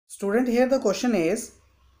Student, here the question is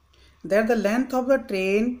that the length of the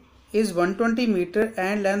train is 120 meter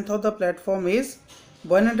and length of the platform is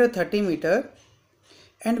 130 meter,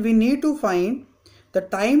 and we need to find the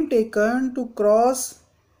time taken to cross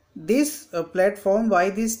this platform by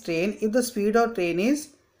this train if the speed of train is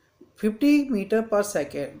 50 meter per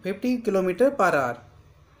second, 50 kilometer per hour.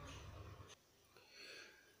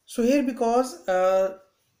 So here, because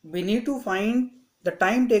we need to find the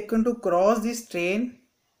time taken to cross this train,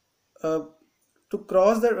 uh, to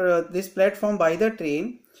cross this platform by the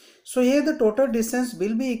train. So here the total distance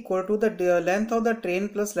will be equal to the length of the train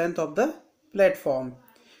plus length of the platform.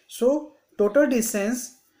 So total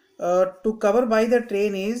distance to cover by the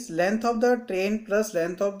train is length of the train plus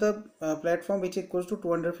length of the platform, which equals to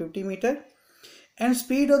 250 meter, and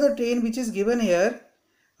speed of the train, which is given here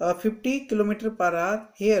 50 kilometer per hour.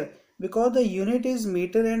 Here, because the unit is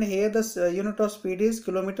meter and here the unit of speed is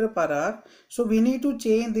kilometer per hour, so we need to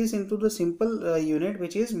change this into the simple unit,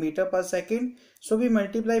 which is meter per second. So we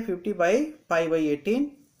multiply 50 by pi by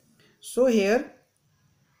 18. So here,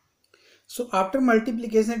 so after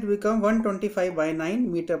multiplication it become 125 by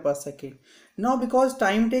 9 meter per second. Now because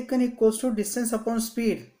time taken equals to distance upon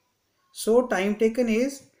speed, so time taken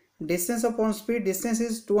is distance upon speed. Distance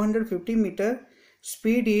is 250 meter,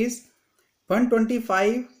 speed is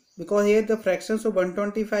 125, because here the fraction, so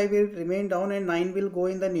 125 will remain down and 9 will go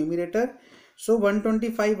in the numerator. So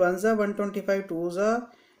 125 ones are 125 twos are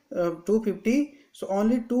 250. So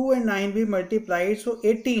only 2 and 9 will multiply. So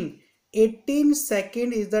 18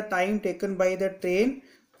 second is the time taken by the train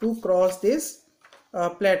to cross this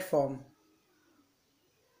platform.